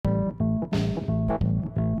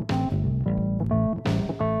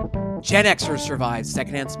Gen Xers survived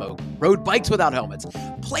secondhand smoke, rode bikes without helmets,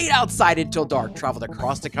 played outside until dark, traveled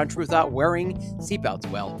across the country without wearing seatbelts.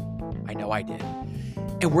 Well, I know I did.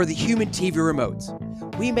 And we're the human TV remotes.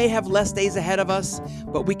 We may have less days ahead of us,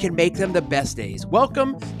 but we can make them the best days.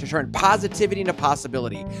 Welcome to Turn Positivity into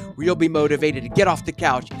Possibility, where you'll be motivated to get off the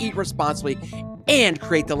couch, eat responsibly, and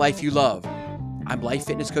create the life you love. I'm life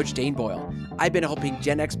fitness coach Dane Boyle. I've been helping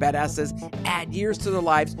Gen X badasses add years to their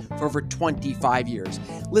lives for over 25 years.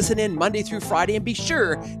 Listen in Monday through Friday and be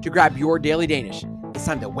sure to grab your daily Danish. It's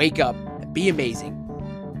time to wake up and be amazing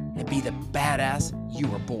and be the badass you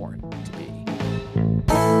were born to be.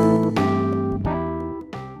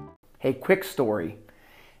 Hey, quick story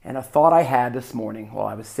and a thought I had this morning while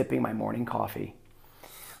I was sipping my morning coffee.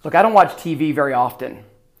 Look, I don't watch TV very often,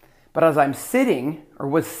 but as I'm sitting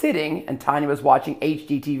and Tanya was watching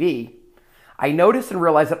HGTV, I noticed and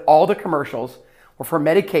realized that all the commercials were for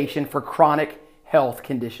medication for chronic health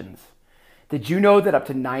conditions. Did you know that up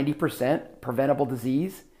to 90% preventable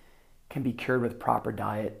disease can be cured with proper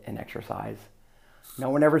diet and exercise?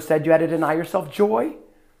 No one ever said you had to deny yourself joy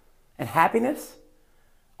and happiness.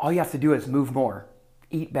 All you have to do is move more,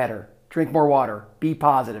 eat better, drink more water, be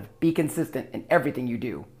positive, be consistent in everything you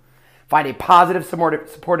do. Find a positive,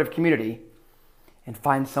 supportive community and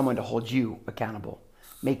find someone to hold you accountable.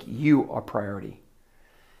 Make you a priority.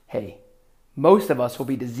 Hey, most of us will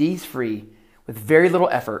be disease-free with very little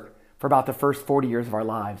effort for about the first 40 years of our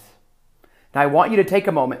lives. Now, I want you to take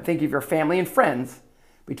a moment, think of your family and friends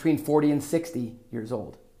between 40 and 60 years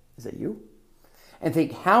old. Is that you? And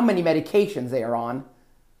think how many medications they are on.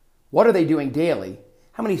 What are they doing daily?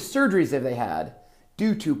 How many surgeries have they had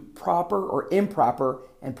due to proper or improper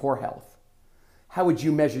and poor health? How would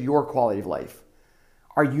you measure your quality of life?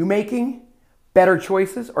 Are you making better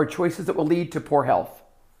choices or choices that will lead to poor health?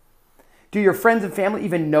 Do your friends and family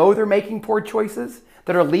even know they're making poor choices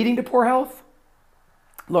that are leading to poor health?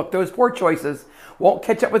 Look, those poor choices won't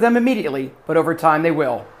catch up with them immediately, but over time they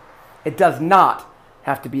will. It does not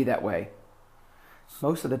have to be that way.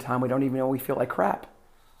 Most of the time we don't even know we feel like crap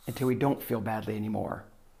until we don't feel badly anymore.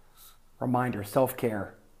 Reminder,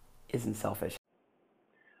 self-care isn't selfish.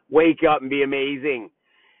 Wake up and be amazing.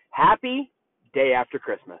 Happy day after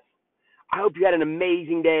Christmas. I hope you had an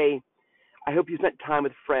amazing day. I hope you spent time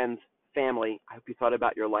with friends, family. I hope you thought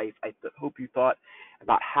about your life. I hope you thought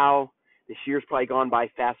about how this year's probably gone by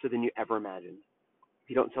faster than you ever imagined. If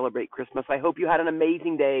you don't celebrate Christmas, I hope you had an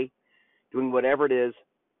amazing day doing whatever it is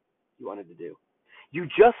you wanted to do. You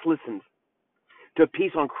just listened to a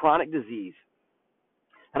piece on chronic disease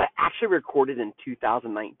that I actually recorded in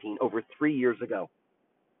 2019, over 3 years ago.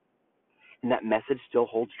 And that message still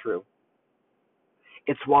holds true.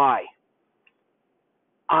 It's why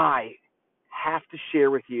I have to share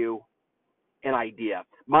with you an idea.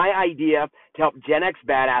 My idea to help Gen X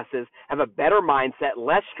badasses have a better mindset,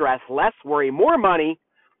 less stress, less worry, more money,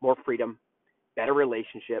 more freedom, better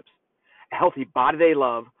relationships, a healthy body they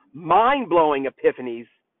love, mind-blowing epiphanies,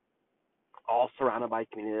 all surrounded by a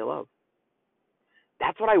community they love.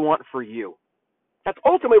 That's what I want for you. That's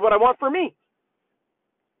ultimately what I want for me.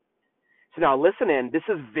 So now listen in. This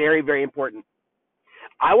is very, very important.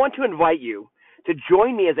 I want to invite you to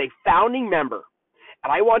join me as a founding member,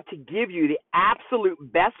 and I want to give you the absolute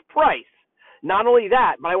best price. Not only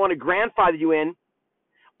that, but I want to grandfather you in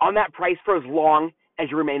on that price for as long as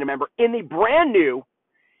you remain a member in the brand new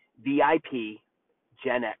VIP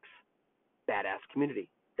Gen X Badass Community.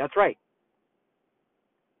 That's right.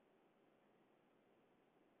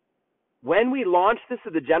 When we launch this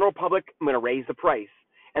to the general public, I'm going to raise the price.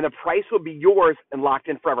 And the price will be yours and locked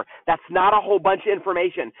in forever. That's not a whole bunch of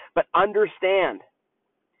information, but understand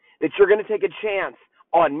that you're going to take a chance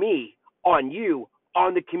on me, on you,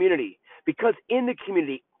 on the community. Because in the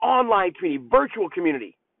community, online community, virtual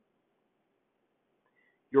community,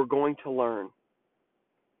 you're going to learn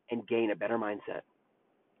and gain a better mindset,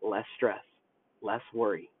 less stress, less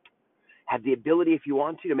worry. Have the ability, if you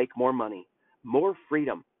want to make more money, more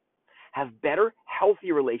freedom. Have better,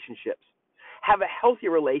 healthy relationships. Have a healthy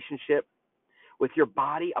relationship with your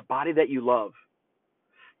body, a body that you love.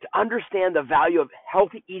 To understand the value of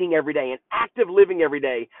healthy eating every day and active living every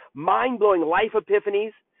day, mind-blowing life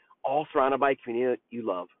epiphanies, all surrounded by a community that you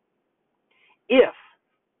love. If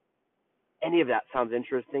any of that sounds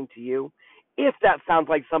interesting to you, if that sounds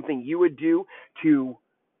like something you would do to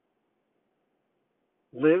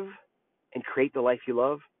live and create the life you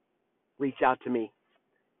love, reach out to me.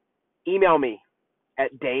 Email me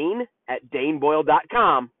at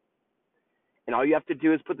dane@daneboyle.com. And all you have to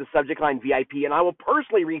do is put the subject line VIP, and I will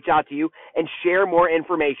personally reach out to you and share more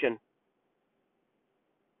information.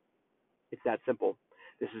 It's that simple.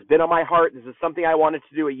 This has been on my heart. This is something I wanted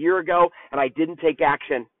to do a year ago, and I didn't take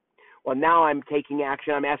action. Well, now I'm taking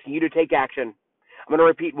action. I'm asking you to take action. I'm going to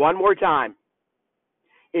repeat one more time.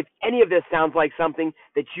 If any of this sounds like something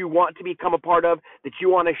that you want to become a part of, that you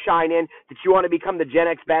want to shine in, that you want to become the Gen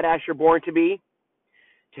X badass you're born to be,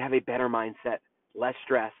 to have a better mindset, less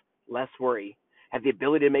stress, less worry, have the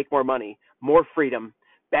ability to make more money, more freedom,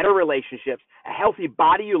 better relationships, a healthy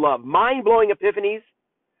body you love, mind-blowing epiphanies,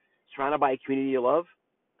 surrounded by a community you love,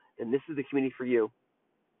 then this is the community for you.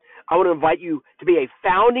 I want to invite you to be a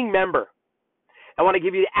founding member. I want to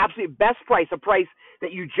give you the absolute best price, a price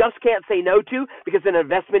that you just can't say no to because it's an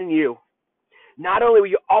investment in you. Not only will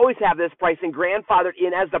you always have this pricing grandfathered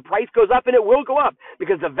in as the price goes up, and it will go up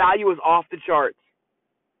because the value is off the charts.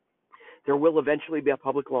 There will eventually be a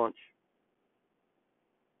public launch.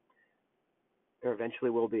 There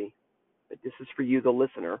eventually will be. But this is for you, the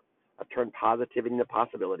listener, of Turn Positivity into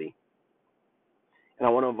Possibility. And I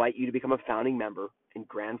want to invite you to become a founding member and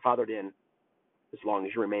grandfathered in as long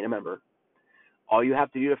as you remain a member. All you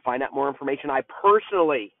have to do to find out more information, I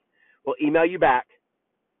personally will email you back.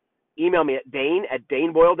 Email me at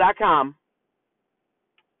dane@daneboyle.com,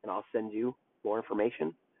 and I'll send you more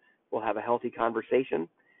information. We'll have a healthy conversation,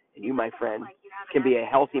 and you, my friend, can be a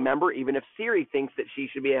healthy member, even if Siri thinks that she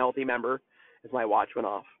should be a healthy member, as my watch went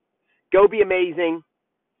off. Go be amazing.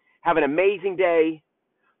 Have an amazing day.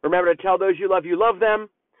 Remember to tell those you love them.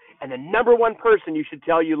 And the number one person you should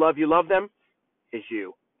tell you love them is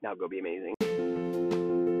you. Now go be amazing.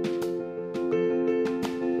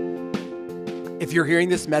 If you're hearing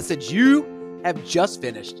this message, you have just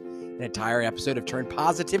finished an entire episode of Turn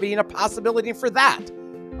Positivity into Possibility. And for that,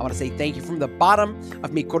 I want to say thank you from the bottom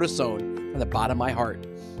of mi corazón, from the bottom of my heart.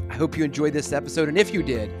 I hope you enjoyed this episode. And if you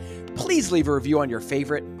did, please leave a review on your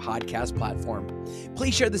favorite podcast platform.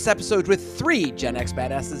 Please share this episode with 3 Gen X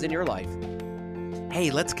badasses in your life. Hey,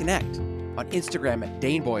 let's connect on Instagram at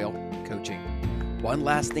Dane Boyle Coaching. One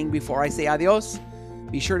last thing before I say adios.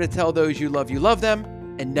 Be sure to tell those you love them,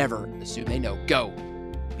 and never assume they know. Go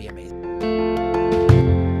be amazing.